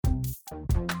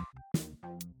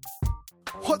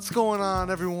What's going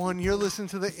on, everyone? You're listening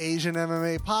to the Asian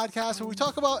MMA podcast, where we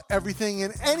talk about everything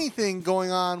and anything going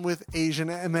on with Asian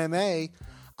MMA.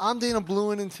 I'm Dana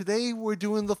Bluen, and today we're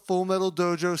doing the Full Metal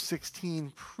Dojo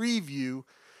 16 preview.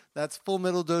 That's Full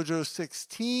Metal Dojo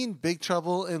 16, Big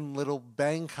Trouble in Little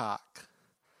Bangkok.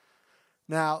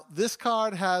 Now, this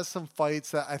card has some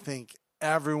fights that I think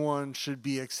everyone should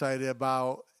be excited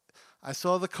about. I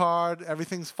saw the card.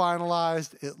 Everything's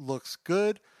finalized. It looks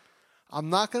good.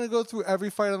 I'm not going to go through every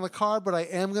fight on the card, but I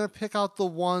am going to pick out the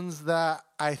ones that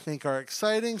I think are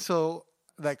exciting, so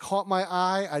that caught my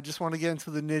eye. I just want to get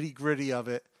into the nitty-gritty of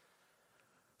it.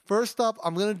 First up,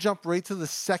 I'm going to jump right to the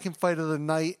second fight of the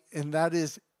night, and that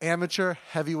is amateur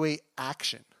heavyweight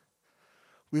action.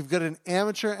 We've got an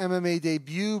amateur MMA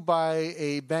debut by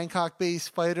a Bangkok-based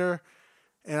fighter,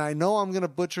 and I know I'm going to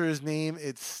butcher his name.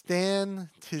 It's Stan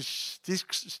Tistifsky.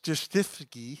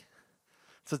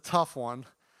 It's a tough one.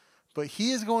 But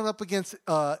he is going up against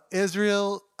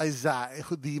Israel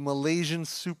Izai, the Malaysian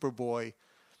Superboy,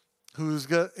 who's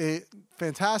got a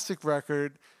fantastic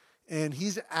record, and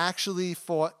he's actually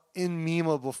fought in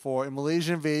Mima before, in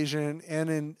Malaysian Invasion and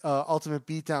in Ultimate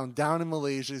Beatdown down in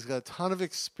Malaysia. He's got a ton of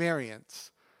experience.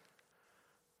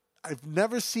 I've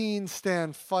never seen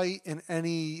Stan fight in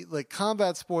any like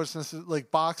combat sports, like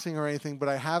boxing or anything, but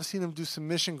I have seen him do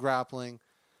submission grappling.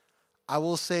 I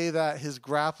will say that his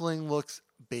grappling looks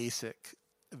basic.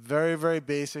 Very, very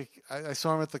basic. I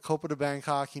saw him at the Copa de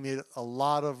Bangkok. He made a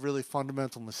lot of really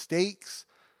fundamental mistakes.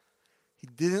 He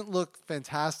didn't look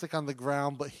fantastic on the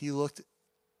ground, but he looked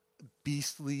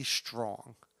beastly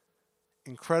strong.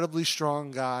 Incredibly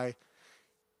strong guy.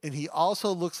 And he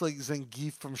also looks like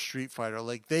Zangief from Street Fighter.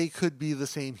 Like, they could be the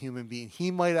same human being.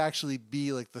 He might actually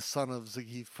be like the son of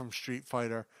Zangief from Street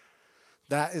Fighter.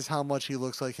 That is how much he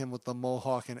looks like him with the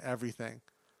mohawk and everything.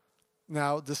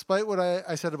 Now, despite what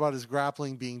I said about his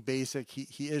grappling being basic,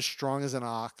 he is strong as an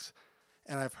ox.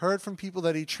 And I've heard from people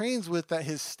that he trains with that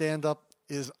his stand-up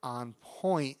is on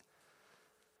point.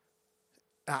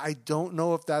 I don't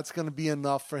know if that's going to be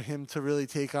enough for him to really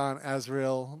take on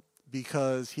Israel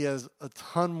because he has a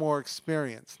ton more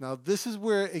experience. Now, this is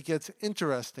where it gets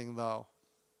interesting, though.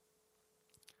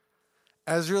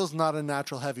 Israel's not a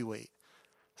natural heavyweight.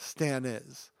 Stan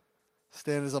is.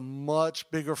 Stan is a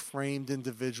much bigger framed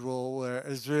individual, where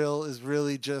Israel is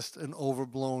really just an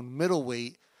overblown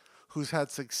middleweight who's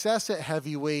had success at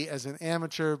heavyweight as an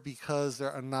amateur because there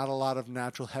are not a lot of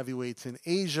natural heavyweights in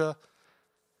Asia,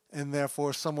 and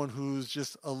therefore someone who's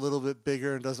just a little bit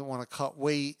bigger and doesn't want to cut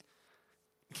weight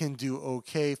can do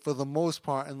okay for the most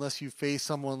part, unless you face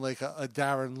someone like a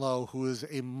Darren Lowe, who is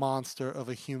a monster of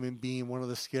a human being, one of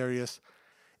the scariest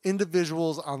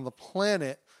individuals on the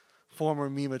planet, former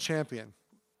Mima champion.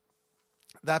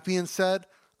 That being said,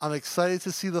 I'm excited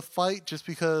to see the fight just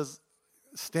because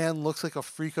Stan looks like a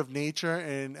freak of nature,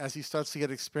 and as he starts to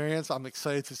get experience, I'm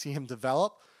excited to see him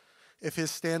develop. If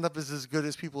his stand-up is as good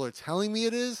as people are telling me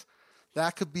it is,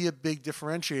 that could be a big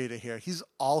differentiator here. He's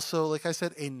also, like I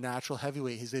said, a natural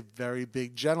heavyweight. He's a very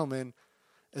big gentleman.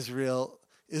 Israel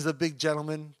is a big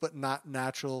gentleman, but not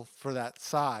natural for that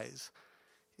size.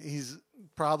 He's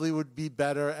probably would be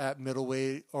better at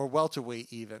middleweight or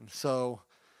welterweight even. So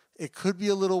it could be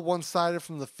a little one-sided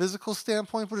from the physical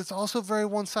standpoint, but it's also very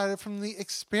one-sided from the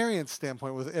experience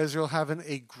standpoint, with Israel having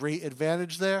a great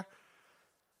advantage there.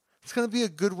 It's going to be a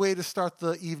good way to start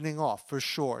the evening off, for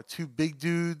sure. Two big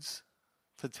dudes,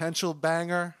 potential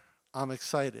banger. I'm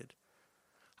excited.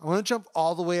 I want to jump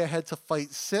all the way ahead to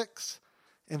Fight 6.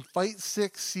 And Fight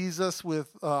 6 sees us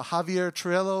with Javier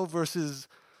Trello versus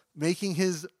making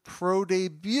his pro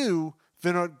debut,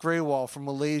 Vinod Grewal from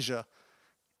Malaysia.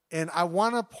 And I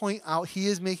want to point out he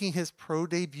is making his pro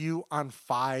debut on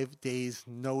 5 days'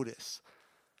 notice.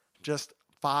 Just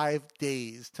 5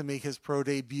 days to make his pro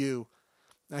debut.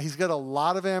 Now, he's got a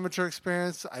lot of amateur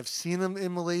experience. I've seen him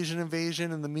in Malaysian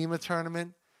Invasion in the Mima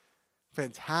tournament.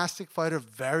 Fantastic fighter,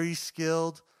 very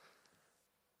skilled.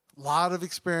 A lot of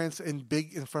experience in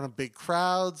front of big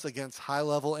crowds against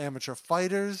high-level amateur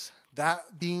fighters.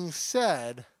 That being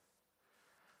said,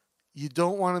 you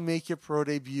don't want to make your pro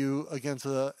debut against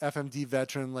a FMD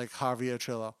veteran like Javier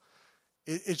Trillo.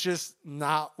 It's just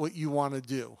not what you want to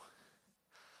do.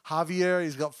 Javier,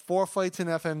 he's got 4 fights in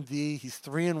FMD. He's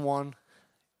 3-1.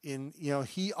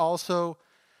 He also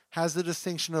has the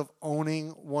distinction of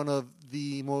owning one of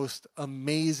the most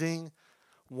amazing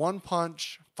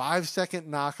one-punch, 5-second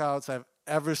knockouts I've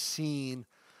ever seen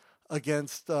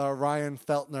against Ryan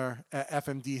Feltner at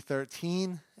FMD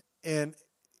 13. And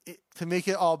to make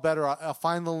it all better, I'll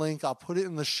find the link. I'll put it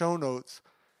in the show notes.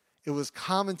 It was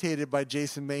commentated by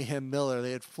Jason Mayhem Miller.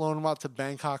 They had flown him out to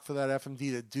Bangkok for that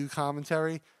FMD to do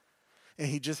commentary, and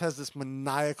he just has this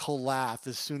maniacal laugh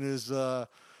as soon as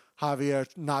Javier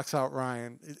knocks out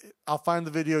Ryan. I'll find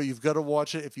the video. You've got to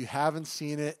watch it if you haven't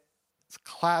seen it. It's a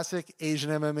classic Asian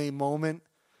MMA moment.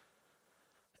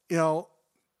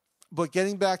 But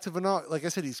getting back to Bernal, like I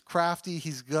said, he's crafty.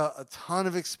 He's got a ton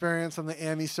of experience on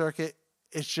the AMI circuit.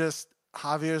 It's just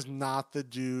Javier's not the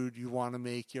dude you want to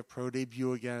make your pro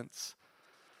debut against,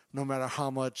 no matter how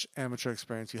much amateur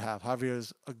experience you have.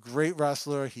 Javier's a great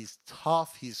wrestler. He's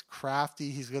tough. He's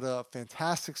crafty. He's got a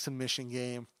fantastic submission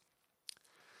game.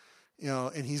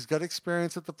 And he's got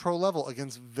experience at the pro level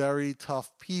against very tough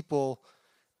people.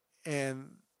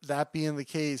 And that being the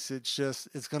case, it's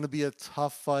going to be a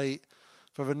tough fight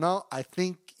for Bernal. I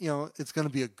think, it's going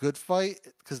to be a good fight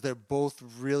because they're both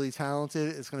really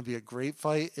talented. It's going to be a great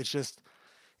fight. It's just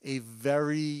a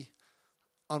very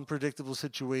unpredictable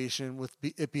situation with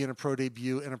it being a pro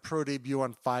debut and a pro debut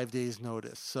on 5 days'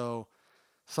 notice. So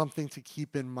something to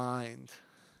keep in mind.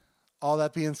 All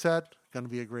that being said, going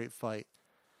to be a great fight.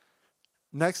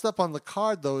 Next up on the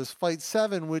card, though, is Fight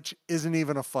 7, which isn't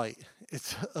even a fight.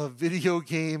 It's a video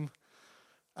game.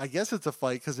 I guess it's a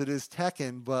fight because it is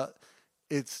Tekken, but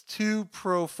it's two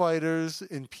pro fighters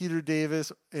in Peter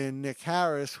Davis and Nick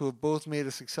Harris who have both made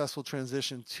a successful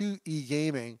transition to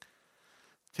e-gaming,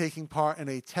 taking part in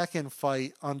a Tekken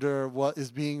fight under what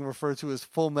is being referred to as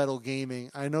Full Metal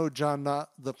Gaming. I know John Nutt,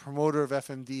 the promoter of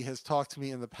FMD, has talked to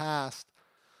me in the past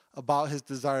about his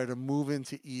desire to move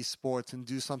into esports and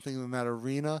do something in that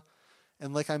arena.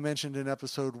 And like I mentioned in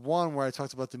episode 1 where I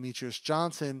talked about Demetrius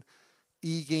Johnson,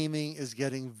 e-gaming is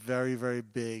getting very, very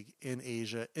big in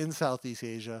Asia, in Southeast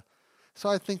Asia. So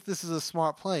I think this is a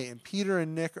smart play. And Peter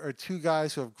and Nick are two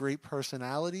guys who have great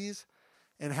personalities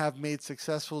and have made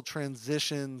successful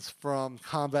transitions from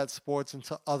combat sports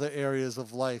into other areas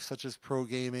of life, such as pro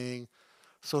gaming,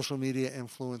 social media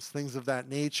influence, things of that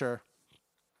nature.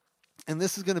 And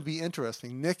this is going to be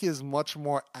interesting. Nick is much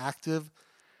more active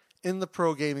in the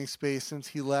pro gaming space since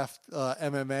he left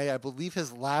MMA. I believe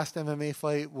his last MMA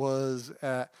fight was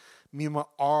at Mima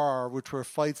R, which were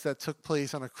fights that took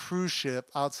place on a cruise ship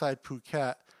outside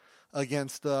Phuket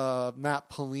against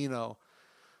Matt Polino,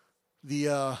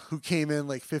 who came in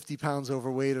like 50 pounds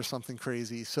overweight or something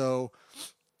crazy. So,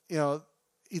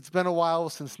 it's been a while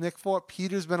since Nick fought.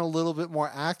 Peter's been a little bit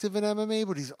more active in MMA,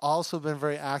 but he's also been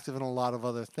very active in a lot of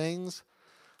other things.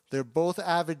 They're both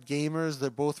avid gamers. They're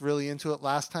both really into it.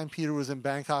 Last time Peter was in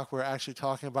Bangkok, we were actually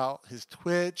talking about his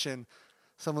Twitch and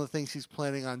some of the things he's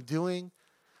planning on doing.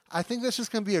 I think that's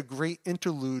just going to be a great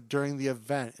interlude during the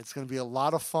event. It's going to be a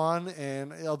lot of fun,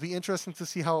 and it'll be interesting to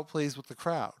see how it plays with the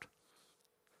crowd.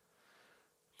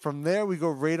 From there, we go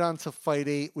right on to Fight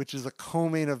 8, which is a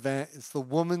co-main event. It's the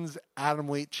Women's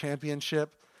Atomweight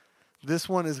Championship. This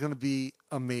one is going to be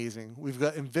amazing. We've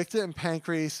got Invicta and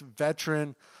Pancrase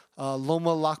veteran Loma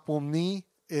Lakbomni,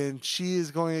 and she is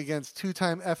going against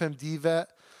two-time FMD vet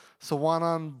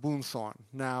Sawanan Bunsorn.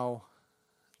 Now,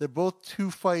 they're both two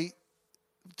fights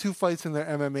in their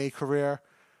MMA career.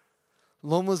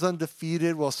 Loma's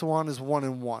undefeated, while Sawan is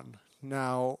 1-1.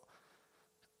 Now,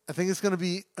 I think it's going to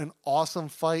be an awesome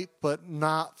fight, but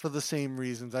not for the same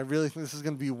reasons. I really think this is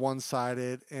going to be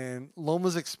one-sided, and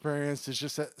Loma's experience is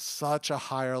just at such a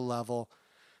higher level.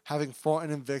 Having fought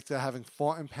in Invicta, having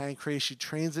fought in Pancrase, she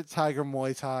trains at Tiger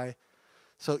Muay Thai.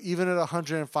 So even at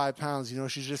 105 pounds,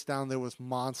 she's just down there with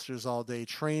monsters all day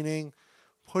training,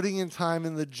 putting in time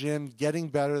in the gym, getting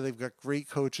better. They've got great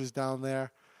coaches down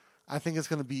there. I think it's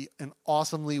going to be an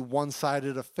awesomely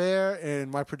one-sided affair, and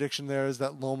my prediction there is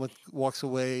that Loma walks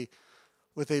away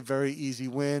with a very easy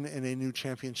win and a new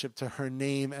championship to her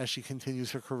name as she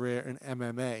continues her career in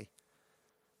MMA.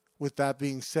 With that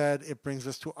being said, it brings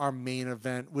us to our main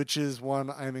event, which is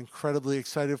one I'm incredibly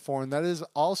excited for, and that is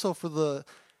also for the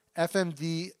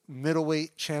FMD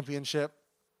Middleweight Championship.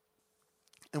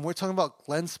 And we're talking about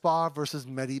Glenn Spa versus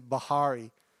Mehdi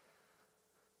Bahari.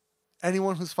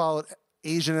 Anyone who's followed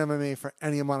Asian MMA for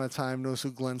any amount of time knows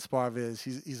who Glenn Sparv is.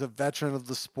 He's a veteran of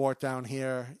the sport down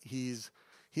here. He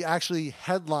actually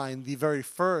headlined the very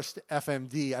first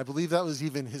FMD. I believe that was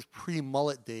even his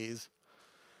pre-mullet days.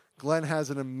 Glenn has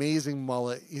an amazing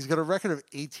mullet. He's got a record of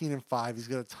 18-5. He's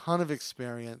got a ton of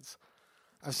experience.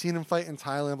 I've seen him fight in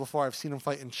Thailand before. I've seen him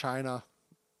fight in China.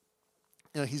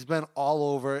 He's been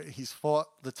all over. He's fought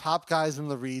the top guys in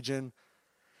the region.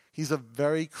 He's a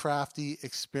very crafty,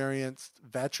 experienced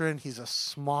veteran. He's a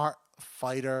smart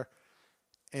fighter,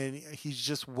 and he's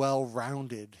just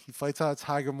well-rounded. He fights out of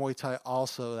Tiger Muay Thai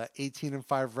also. That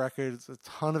 18-5 record, a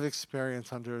ton of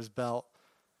experience under his belt.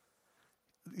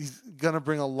 he's going to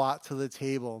bring a lot to the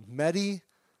table. Mehdi,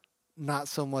 not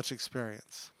so much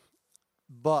experience,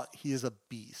 but he is a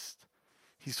beast.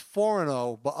 He's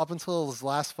 4-0, but up until his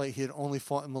last fight, he had only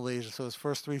fought in Malaysia. So his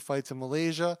first 3 fights in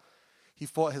Malaysia, he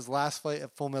fought his last fight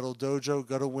at Full Metal Dojo,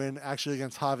 got a win actually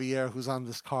against Javier, who's on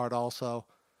this card also.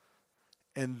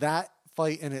 And that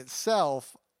fight in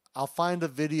itself, I'll find a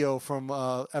video from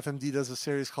FMD does a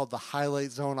series called The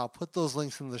Highlight Zone. I'll put those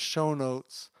links in the show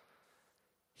notes.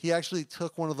 He actually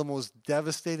took one of the most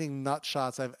devastating nut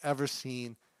shots I've ever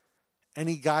seen.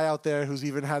 Any guy out there who's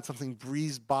even had something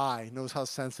breeze by knows how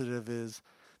sensitive it is.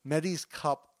 Mehdi's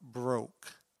cup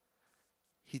broke.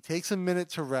 He takes a minute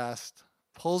to rest,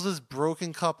 pulls his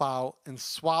broken cup out, and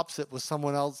swaps it with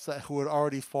someone else who had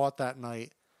already fought that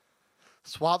night.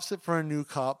 Swaps it for a new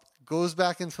cup, goes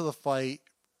back into the fight,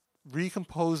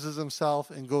 recomposes himself,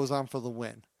 and goes on for the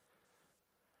win.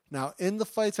 Now, in the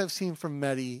fights I've seen from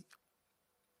Mehdi,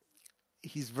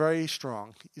 he's very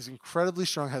strong. He's incredibly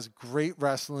strong, has great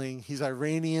wrestling. He's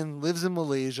Iranian, lives in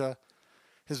Malaysia.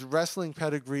 His wrestling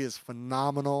pedigree is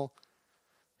phenomenal.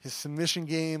 His submission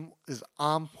game is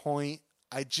on point.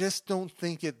 I just don't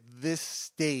think at this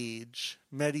stage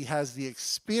Mehdi has the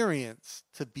experience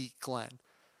to beat Glenn.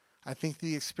 I think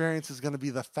the experience is going to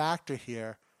be the factor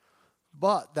here.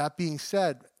 But that being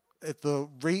said, at the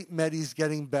rate Mehdi's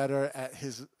getting better at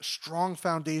his strong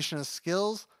foundation of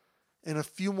skills, in a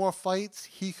few more fights,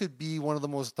 he could be one of the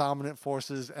most dominant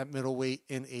forces at middleweight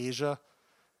in Asia.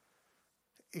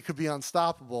 It could be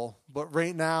unstoppable. But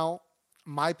right now,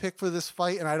 my pick for this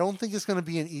fight, and I don't think it's going to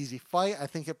be an easy fight. I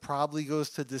think it probably goes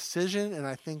to decision, and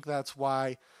I think that's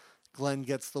why Glenn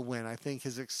gets the win. I think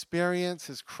his experience,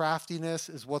 his craftiness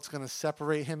is what's going to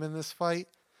separate him in this fight.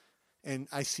 And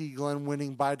I see Glenn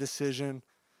winning by decision,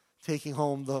 taking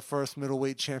home the first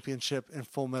middleweight championship in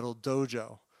Full Metal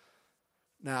Dojo.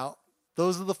 Now,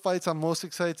 those are the fights I'm most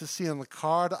excited to see on the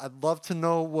card. I'd love to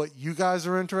know what you guys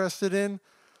are interested in.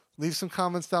 Leave some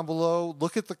comments down below.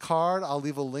 Look at the card. I'll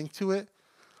leave a link to it.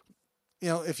 You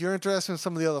know, if you're interested in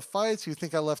some of the other fights, you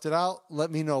think I left it out,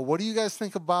 let me know. What do you guys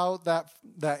think about that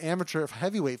amateur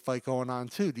heavyweight fight going on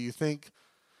too? Do you think,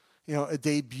 you know, a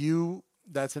debut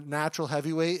that's a natural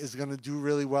heavyweight is going to do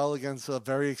really well against a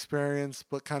very experienced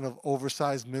but kind of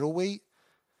oversized middleweight?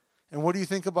 And what do you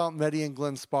think about Mehdi and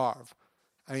Glenn Sparv?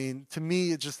 I mean, to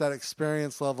me, it's just that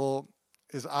experience level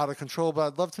is out of control, but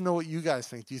I'd love to know what you guys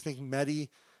think. Do you think Mehdi,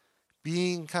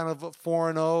 being kind of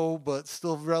 4-0, but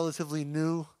still relatively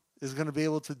new, is going to be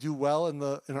able to do well in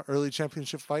an early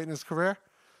championship fight in his career?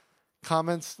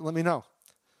 Comments, let me know.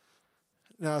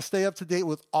 Now, stay up to date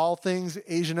with all things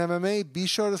Asian MMA. Be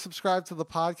sure to subscribe to the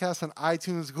podcast on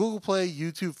iTunes, Google Play,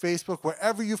 YouTube, Facebook,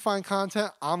 wherever you find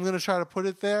content. I'm going to try to put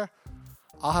it there.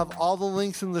 I'll have all the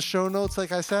links in the show notes,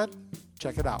 like I said.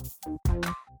 Check it out.